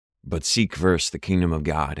But seek first the kingdom of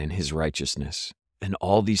God and his righteousness, and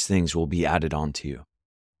all these things will be added on to you.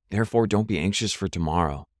 Therefore, don't be anxious for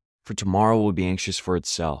tomorrow will be anxious for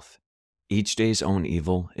itself. Each day's own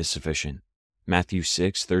evil is sufficient. Matthew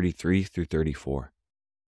 6:33-34.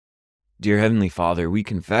 Dear Heavenly Father, we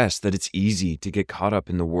confess that it's easy to get caught up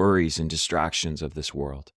in the worries and distractions of this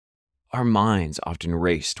world. Our minds often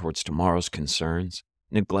race towards tomorrow's concerns,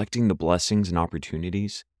 neglecting the blessings and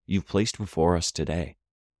opportunities you've placed before us today.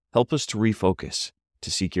 Help us to refocus,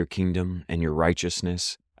 to seek your kingdom and your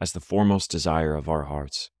righteousness as the foremost desire of our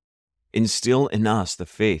hearts. Instill in us the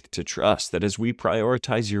faith to trust that as we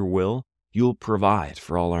prioritize your will, you'll provide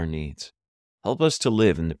for all our needs. Help us to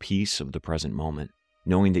live in the peace of the present moment,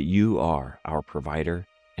 knowing that you are our provider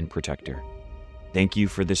and protector. Thank you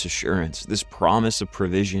for this assurance, this promise of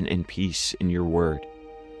provision and peace in your word.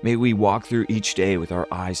 May we walk through each day with our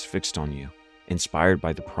eyes fixed on you, inspired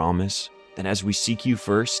by the promise that as we seek you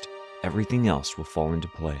first, everything else will fall into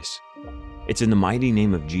place. It's in the mighty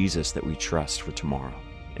name of Jesus that we trust for tomorrow.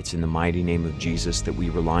 It's in the mighty name of Jesus that we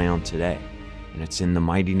rely on today. And it's in the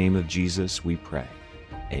mighty name of Jesus we pray.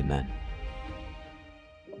 Amen.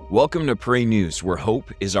 Welcome to Pray News, where hope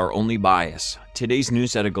is our only bias. Today's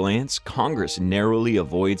news at a glance: Congress narrowly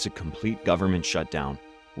avoids a complete government shutdown.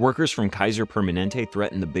 Workers from Kaiser Permanente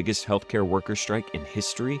threaten the biggest healthcare worker strike in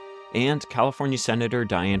history. And California Senator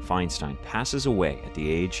Dianne Feinstein passes away at the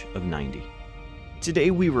age of 90.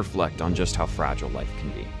 Today we reflect on just how fragile life can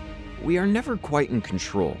be. We are never quite in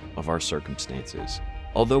control of our circumstances,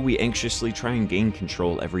 although we anxiously try and gain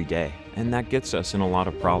control every day, and that gets us in a lot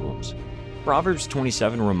of problems. Proverbs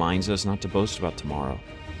 27 reminds us not to boast about tomorrow,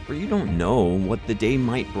 for you don't know what the day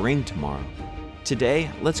might bring tomorrow. Today,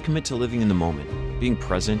 let's commit to living in the moment, being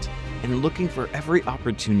present, and looking for every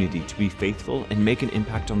opportunity to be faithful and make an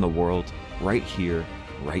impact on the world right here,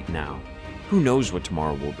 right now. Who knows what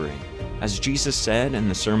tomorrow will bring? As Jesus said in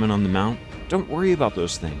the Sermon on the Mount, don't worry about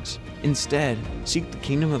those things. Instead, seek the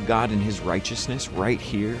kingdom of God and his righteousness right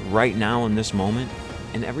here, right now in this moment,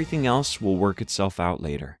 and everything else will work itself out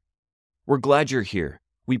later. We're glad you're here.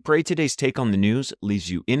 We pray today's take on the news leaves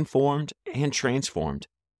you informed and transformed.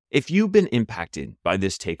 If you've been impacted by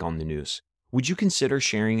this take on the news, would you consider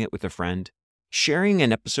sharing it with a friend? Sharing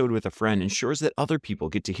an episode with a friend ensures that other people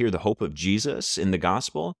get to hear the hope of Jesus in the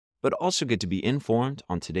gospel, but also get to be informed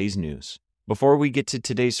on today's news. Before we get to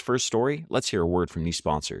today's first story, let's hear a word from these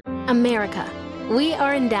sponsors. America. We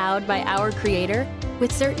are endowed by our Creator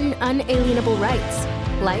with certain unalienable rights: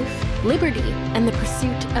 life, liberty, and the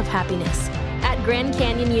pursuit of happiness. At Grand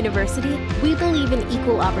Canyon University, we believe in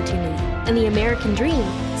equal opportunity, and the American dream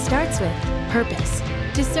starts with purpose.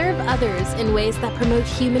 To serve others in ways that promote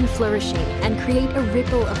human flourishing and create a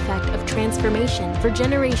ripple effect of transformation for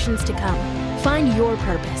generations to come. Find your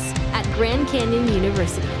purpose at Grand Canyon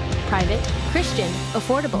University. Private, Christian,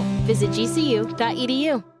 affordable. Visit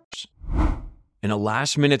gcu.edu. In a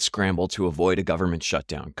last-minute scramble to avoid a government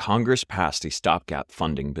shutdown, Congress passed a stopgap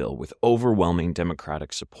funding bill with overwhelming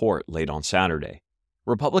Democratic support late on Saturday.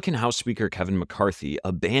 Republican House Speaker Kevin McCarthy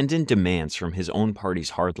abandoned demands from his own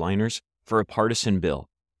party's hardliners for a partisan bill,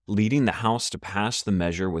 leading the House to pass the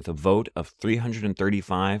measure with a vote of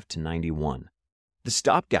 335 to 91. The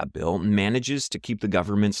stopgap bill manages to keep the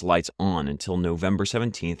government's lights on until November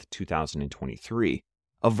 17, 2023,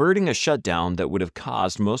 averting a shutdown that would have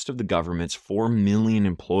caused most of the government's 4 million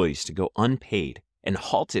employees to go unpaid and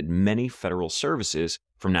halted many federal services,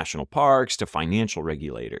 from national parks to financial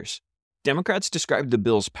regulators. Democrats described the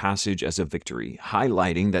bill's passage as a victory,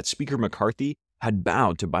 highlighting that Speaker McCarthy had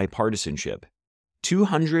bowed to bipartisanship.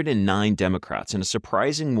 209 Democrats and a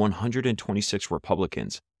surprising 126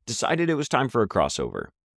 Republicans decided it was time for a crossover.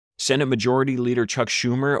 Senate Majority Leader Chuck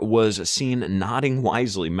Schumer was seen nodding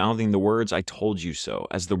wisely, mouthing the words, "I told you so,"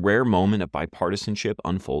 as the rare moment of bipartisanship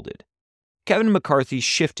unfolded. Kevin McCarthy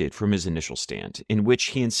shifted from his initial stand, in which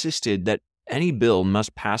he insisted that any bill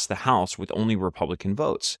must pass the House with only Republican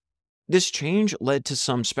votes. This change led to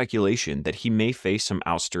some speculation that he may face some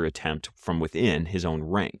ouster attempt from within his own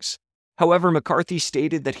ranks. However, McCarthy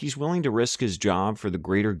stated that he's willing to risk his job for the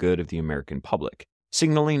greater good of the American public,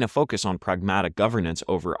 signaling a focus on pragmatic governance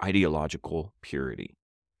over ideological purity.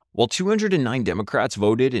 While 209 Democrats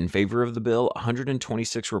voted in favor of the bill,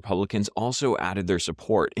 126 Republicans also added their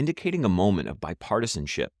support, indicating a moment of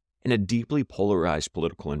bipartisanship in a deeply polarized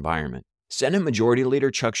political environment. Senate Majority Leader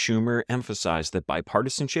Chuck Schumer emphasized that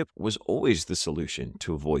bipartisanship was always the solution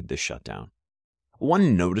to avoid this shutdown.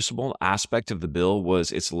 One noticeable aspect of the bill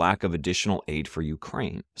was its lack of additional aid for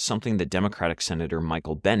Ukraine, something that Democratic Senator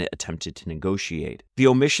Michael Bennet attempted to negotiate. The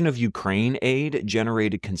omission of Ukraine aid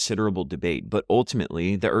generated considerable debate, but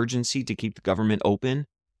ultimately, the urgency to keep the government open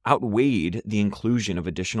outweighed the inclusion of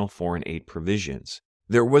additional foreign aid provisions.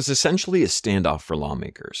 There was essentially a standoff for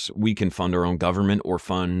lawmakers. We can fund our own government or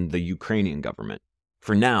fund the Ukrainian government.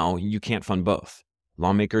 For now, you can't fund both.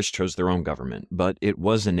 Lawmakers chose their own government, but it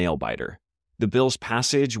was a nail-biter. The bill's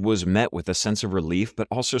passage was met with a sense of relief, but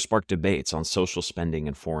also sparked debates on social spending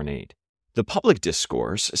and foreign aid. The public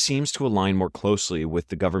discourse seems to align more closely with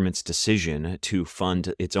the government's decision to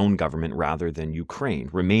fund its own government rather than Ukraine,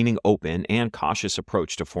 remaining open and cautious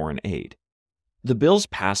approach to foreign aid. The bill's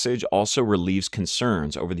passage also relieves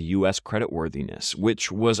concerns over the U.S. creditworthiness,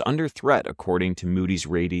 which was under threat according to Moody's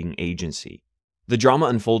rating agency. The drama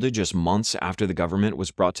unfolded just months after the government was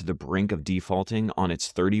brought to the brink of defaulting on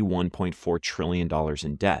its $31.4 trillion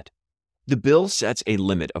in debt. The bill sets a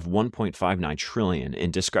limit of $1.59 trillion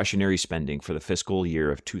in discretionary spending for the fiscal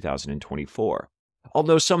year of 2024,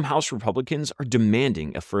 although some House Republicans are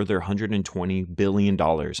demanding a further $120 billion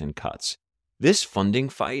in cuts. This funding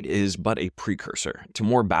fight is but a precursor to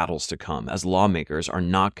more battles to come, as lawmakers are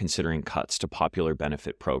not considering cuts to popular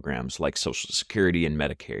benefit programs like Social Security and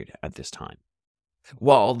Medicaid at this time.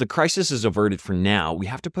 While the crisis is averted for now, we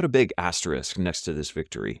have to put a big asterisk next to this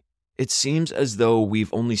victory. It seems as though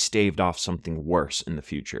we've only staved off something worse in the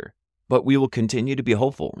future, but we will continue to be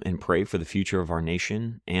hopeful and pray for the future of our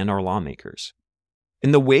nation and our lawmakers.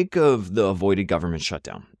 In the wake of the avoided government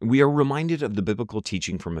shutdown, we are reminded of the biblical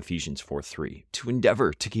teaching from Ephesians 4:3 to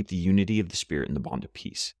endeavor to keep the unity of the Spirit in the bond of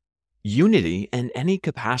peace. Unity in any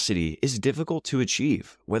capacity is difficult to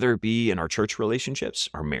achieve, whether it be in our church relationships,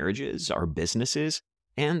 our marriages, our businesses,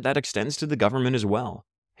 and that extends to the government as well.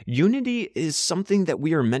 Unity is something that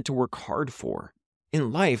we are meant to work hard for.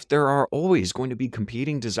 In life, there are always going to be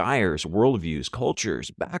competing desires, worldviews, cultures,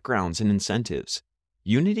 backgrounds, and incentives.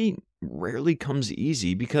 Unity rarely comes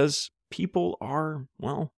easy because people are,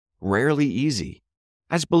 rarely easy.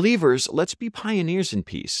 As believers, let's be pioneers in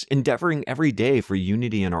peace, endeavoring every day for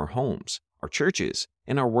unity in our homes, our churches,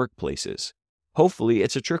 and our workplaces. Hopefully,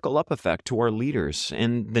 it's a trickle-up effect to our leaders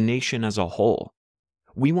and the nation as a whole.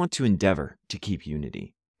 We want to endeavor to keep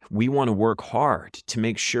unity. We want to work hard to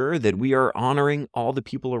make sure that we are honoring all the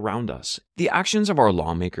people around us. The actions of our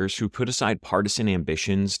lawmakers who put aside partisan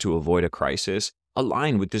ambitions to avoid a crisis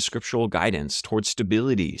align with the scriptural guidance towards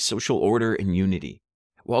stability, social order, and unity.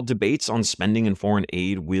 While debates on spending and foreign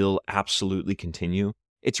aid will absolutely continue,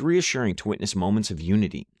 it's reassuring to witness moments of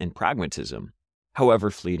unity and pragmatism,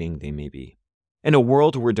 however fleeting they may be. In a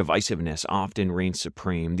world where divisiveness often reigns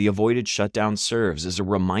supreme, the avoided shutdown serves as a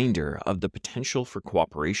reminder of the potential for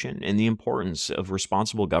cooperation and the importance of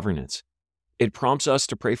responsible governance. It prompts us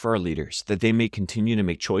to pray for our leaders, that they may continue to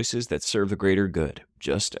make choices that serve the greater good,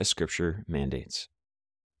 just as Scripture mandates.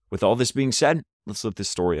 With all this being said, let's lift this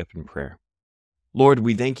story up in prayer. Lord,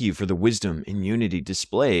 we thank you for the wisdom and unity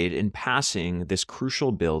displayed in passing this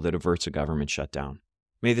crucial bill that averts a government shutdown.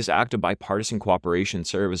 May this act of bipartisan cooperation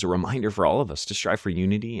serve as a reminder for all of us to strive for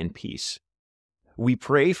unity and peace. We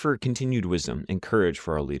pray for continued wisdom and courage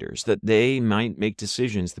for our leaders, that they might make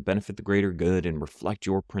decisions that benefit the greater good and reflect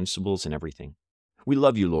your principles in everything. We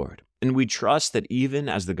love you, Lord, and we trust that even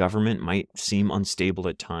as the government might seem unstable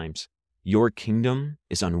at times, your kingdom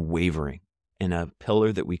is unwavering and a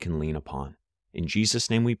pillar that we can lean upon. In Jesus'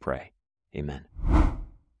 name we pray. Amen.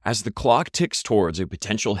 As the clock ticks towards a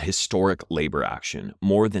potential historic labor action,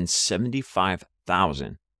 more than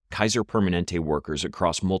 75,000 Kaiser Permanente workers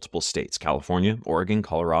across multiple states, California, Oregon,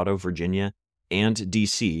 Colorado, Virginia, and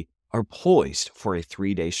D.C., are poised for a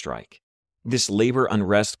 3-day strike. This labor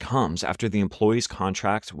unrest comes after the employees'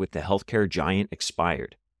 contract with the healthcare giant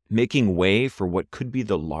expired, making way for what could be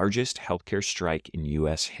the largest healthcare strike in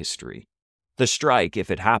U.S. history. The strike,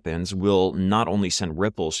 if it happens, will not only send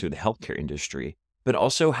ripples through the healthcare industry, but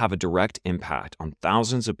also have a direct impact on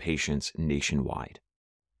thousands of patients nationwide.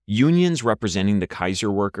 Unions representing the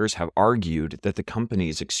Kaiser workers have argued that the company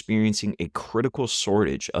is experiencing a critical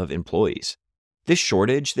shortage of employees. This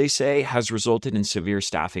shortage, they say, has resulted in severe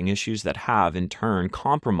staffing issues that have, in turn,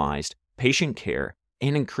 compromised patient care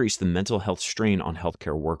and increased the mental health strain on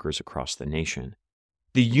healthcare workers across the nation.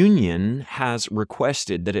 The union has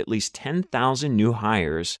requested that at least 10,000 new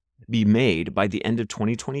hires be made by the end of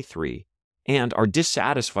 2023 and are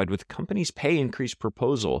dissatisfied with the company's pay increase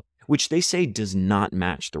proposal, which they say does not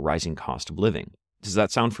match the rising cost of living. Does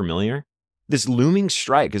that sound familiar? This looming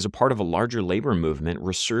strike is a part of a larger labor movement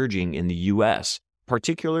resurging in the U.S.,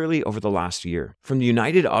 particularly over the last year. From the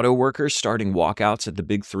United Auto Workers starting walkouts at the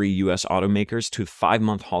big 3 U.S. automakers to the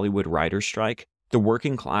 5-month Hollywood writers' strike, the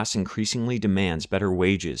working class increasingly demands better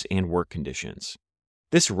wages and work conditions.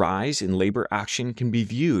 This rise in labor action can be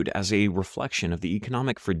viewed as a reflection of the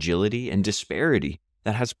economic fragility and disparity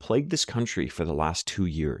that has plagued this country for the last 2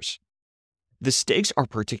 years. The stakes are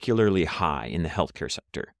particularly high in the healthcare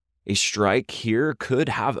sector. A strike here could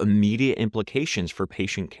have immediate implications for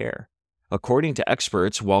patient care. According to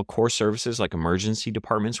experts, while core services like emergency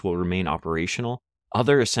departments will remain operational,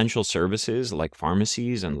 other essential services like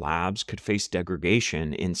pharmacies and labs could face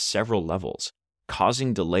degradation in several levels,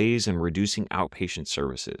 causing delays and reducing outpatient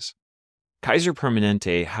services. Kaiser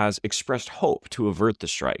Permanente has expressed hope to avert the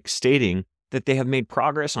strike, stating that they have made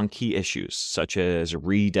progress on key issues such as a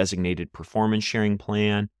redesignated performance sharing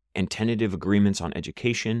plan and tentative agreements on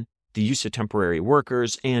education, the use of temporary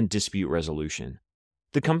workers, and dispute resolution.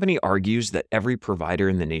 The company argues that every provider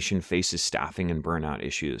in the nation faces staffing and burnout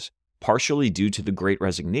issues, partially due to the Great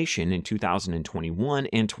Resignation in 2021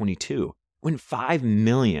 and 22, when 5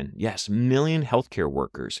 million, million healthcare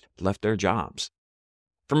workers left their jobs.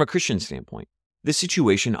 From a Christian standpoint, this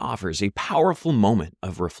situation offers a powerful moment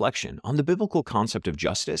of reflection on the biblical concept of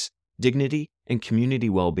justice, dignity, and community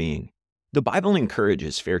well-being. The Bible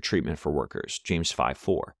encourages fair treatment for workers, James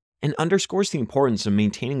 5:4, and underscores the importance of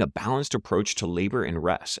maintaining a balanced approach to labor and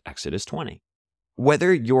rest, Exodus 20.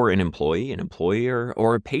 Whether you're an employee, an employer,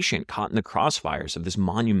 or a patient caught in the crossfires of this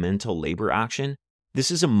monumental labor action,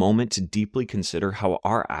 this is a moment to deeply consider how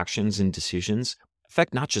our actions and decisions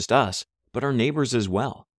affect not just us, but our neighbors as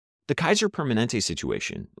well. The Kaiser Permanente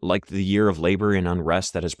situation, like the year of labor and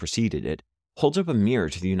unrest that has preceded it, holds up a mirror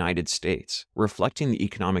to the United States, reflecting the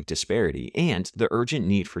economic disparity and the urgent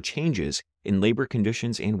need for changes in labor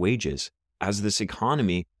conditions and wages as this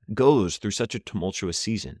economy goes through such a tumultuous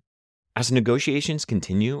season. As negotiations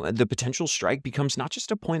continue, the potential strike becomes not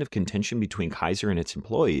just a point of contention between Kaiser and its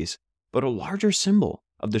employees, but a larger symbol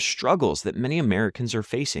of the struggles that many Americans are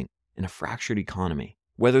facing in a fractured economy.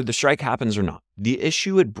 Whether the strike happens or not, the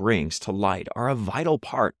issue it brings to light are a vital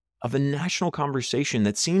part of a national conversation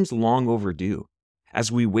that seems long overdue.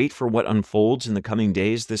 As we wait for what unfolds in the coming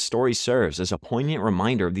days, this story serves as a poignant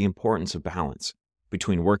reminder of the importance of balance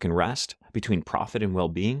between work and rest, between profit and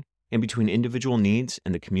well-being, and between individual needs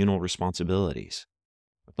and the communal responsibilities.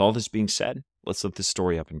 With all this being said, let's lift this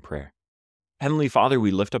story up in prayer. Heavenly Father,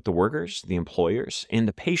 we lift up the workers, the employers, and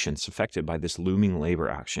the patients affected by this looming labor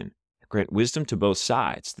action. Grant wisdom to both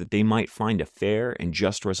sides that they might find a fair and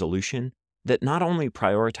just resolution that not only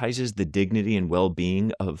prioritizes the dignity and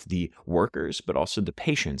well-being of the workers, but also the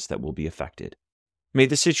patients that will be affected. May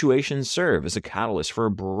the situation serve as a catalyst for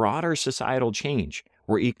a broader societal change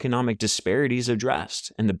where economic disparity is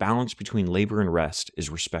addressed and the balance between labor and rest is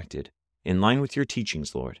respected. In line with your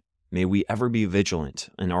teachings, Lord, may we ever be vigilant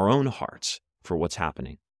in our own hearts for what's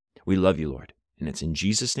happening. We love you, Lord, and it's in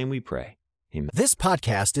Jesus' name we pray. Amen. This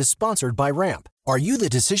podcast is sponsored by Ramp. Are you the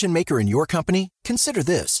decision maker in your company? Consider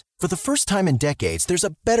this. For the first time in decades, there's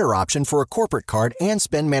a better option for a corporate card and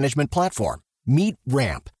spend management platform. Meet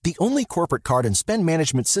Ramp, the only corporate card and spend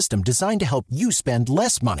management system designed to help you spend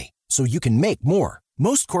less money so you can make more.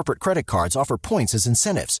 Most corporate credit cards offer points as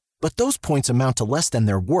incentives, but those points amount to less than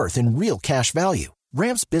their worth in real cash value.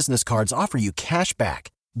 Ramp's business cards offer you cash back,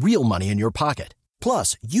 real money in your pocket.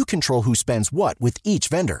 Plus, you control who spends what with each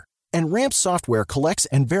vendor. And Ramp software collects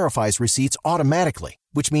and verifies receipts automatically,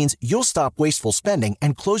 which means you'll stop wasteful spending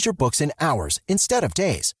and close your books in hours instead of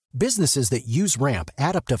days. Businesses that use Ramp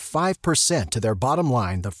add up to 5% to their bottom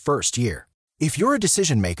line the first year. If you're a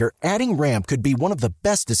decision maker, adding Ramp could be one of the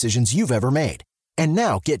best decisions you've ever made. And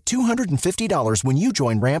now get $250 when you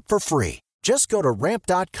join Ramp for free. Just go to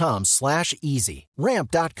ramp.com/easy.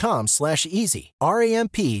 Ramp.com/easy.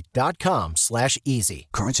 RAMP.com/easy.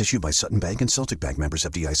 Cards issued by Sutton Bank and Celtic Bank, members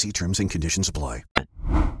of FDIC. Terms and conditions apply.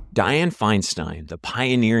 Dianne Feinstein, the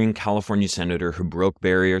pioneering California senator who broke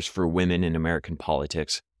barriers for women in American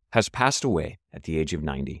politics, has passed away at the age of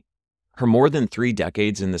 90. Her more than 3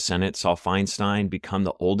 decades in the Senate saw Feinstein become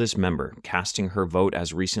the oldest member, casting her vote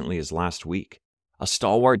as recently as last week. A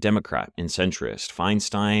stalwart Democrat and centrist,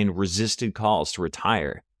 Feinstein resisted calls to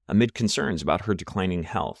retire amid concerns about her declining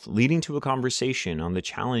health, leading to a conversation on the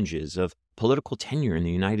challenges of political tenure in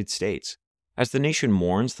the United States. As the nation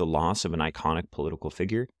mourns the loss of an iconic political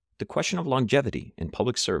figure, the question of longevity in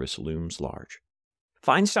public service looms large.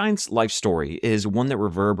 Feinstein's life story is one that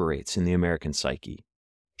reverberates in the American psyche.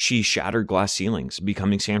 She shattered glass ceilings,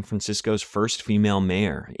 becoming San Francisco's first female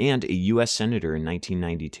mayor and a U.S. senator in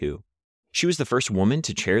 1992. She was the first woman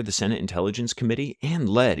to chair the Senate Intelligence Committee and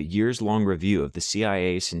led a years-long review of the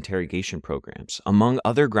CIA's interrogation programs, among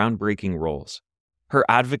other groundbreaking roles. Her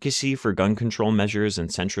advocacy for gun control measures and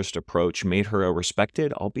centrist approach made her a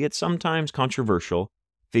respected, albeit sometimes controversial,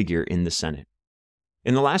 figure in the Senate.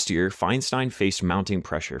 In the last year, Feinstein faced mounting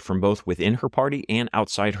pressure from both within her party and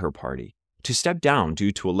outside her party, to step down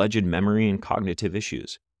due to alleged memory and cognitive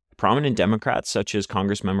issues. Prominent Democrats such as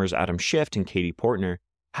Congress members Adam Schiff and Katie Portner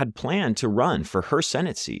had planned to run for her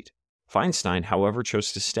Senate seat. Feinstein, however,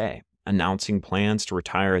 chose to stay, announcing plans to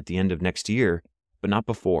retire at the end of next year, but not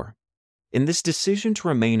before. In this decision to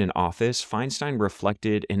remain in office, Feinstein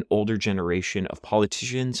reflected an older generation of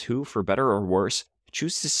politicians who, for better or worse,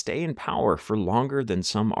 choose to stay in power for longer than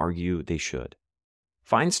some argue they should.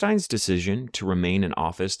 Feinstein's decision to remain in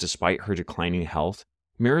office despite her declining health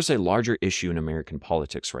mirrors a larger issue in American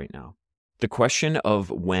politics right now. The question of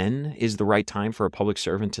when is the right time for a public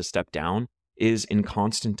servant to step down is in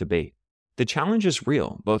constant debate. The challenge is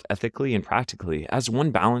real, both ethically and practically, as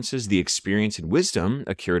one balances the experience and wisdom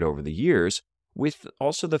accrued over the years with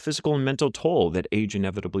also the physical and mental toll that age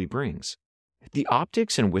inevitably brings. The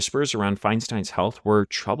optics and whispers around Feinstein's health were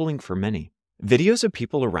troubling for many. Videos of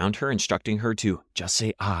people around her instructing her to just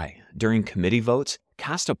say "I" during committee votes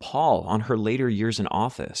cast a pall on her later years in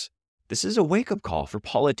office. This is a wake-up call for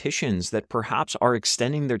politicians that perhaps are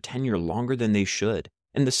extending their tenure longer than they should,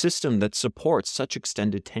 and the system that supports such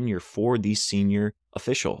extended tenure for these senior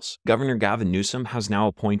officials. Governor Gavin Newsom has now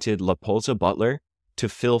appointed LaPolza Butler to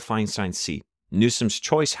fill Feinstein's seat. Newsom's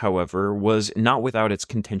choice, however, was not without its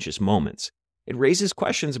contentious moments. It raises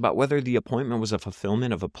questions about whether the appointment was a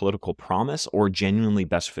fulfillment of a political promise or genuinely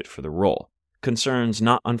best fit for the role. Concerns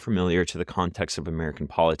not unfamiliar to the context of American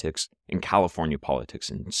politics and California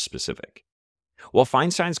politics in specific. While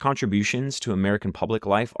Feinstein's contributions to American public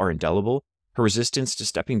life are indelible, her resistance to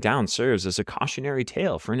stepping down serves as a cautionary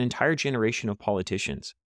tale for an entire generation of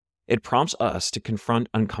politicians. It prompts us to confront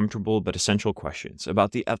uncomfortable but essential questions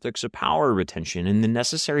about the ethics of power retention and the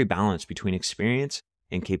necessary balance between experience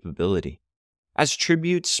and capability. As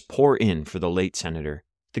tributes pour in for the late senator,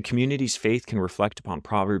 the community's faith can reflect upon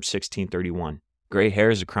Proverbs 16:31. Gray hair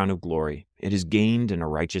is a crown of glory. It is gained in a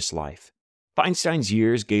righteous life. Feinstein's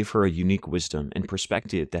years gave her a unique wisdom and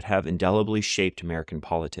perspective that have indelibly shaped American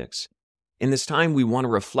politics. In this time, we want to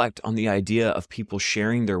reflect on the idea of people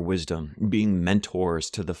sharing their wisdom, being mentors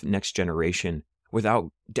to the next generation without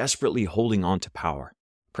desperately holding on to power.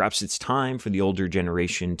 Perhaps it's time for the older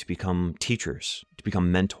generation to become teachers, to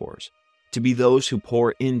become mentors, to be those who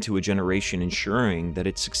pour into a generation ensuring that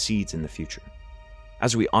it succeeds in the future.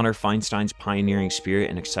 As we honor Feinstein's pioneering spirit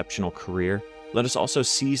and exceptional career, let us also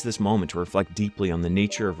seize this moment to reflect deeply on the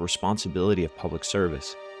nature of responsibility of public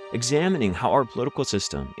service, examining how our political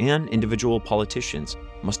system and individual politicians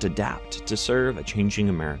must adapt to serve a changing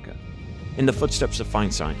America. In the footsteps of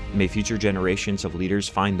Feinstein, may future generations of leaders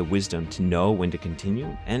find the wisdom to know when to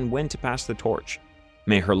continue and when to pass the torch.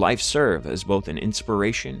 May her life serve as both an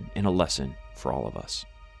inspiration and a lesson for all of us.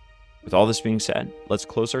 With all this being said, let's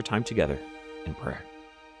close our time together in prayer.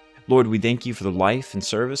 Lord, we thank you for the life and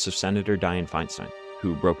service of Senator Dianne Feinstein,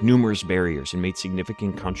 who broke numerous barriers and made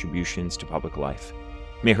significant contributions to public life.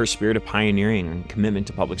 May her spirit of pioneering and commitment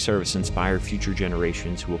to public service inspire future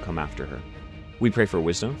generations who will come after her. We pray for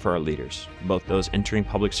wisdom for our leaders, both those entering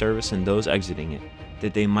public service and those exiting it,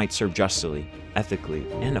 that they might serve justly, ethically,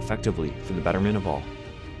 and effectively for the betterment of all.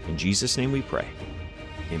 In Jesus' name we pray.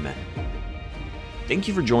 Amen. Thank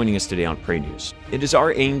you for joining us today on Pray News. It is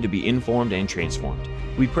our aim to be informed and transformed.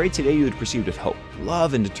 We pray today you would proceed with hope,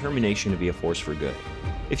 love, and determination to be a force for good.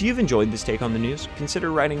 If you've enjoyed this take on the news,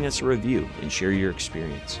 consider writing us a review and share your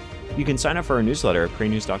experience. You can sign up for our newsletter at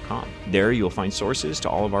praynews.com. There you'll find sources to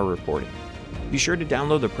all of our reporting. Be sure to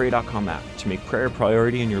download the Pray.com app to make prayer a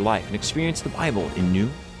priority in your life and experience the Bible in new,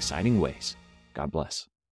 exciting ways. God bless.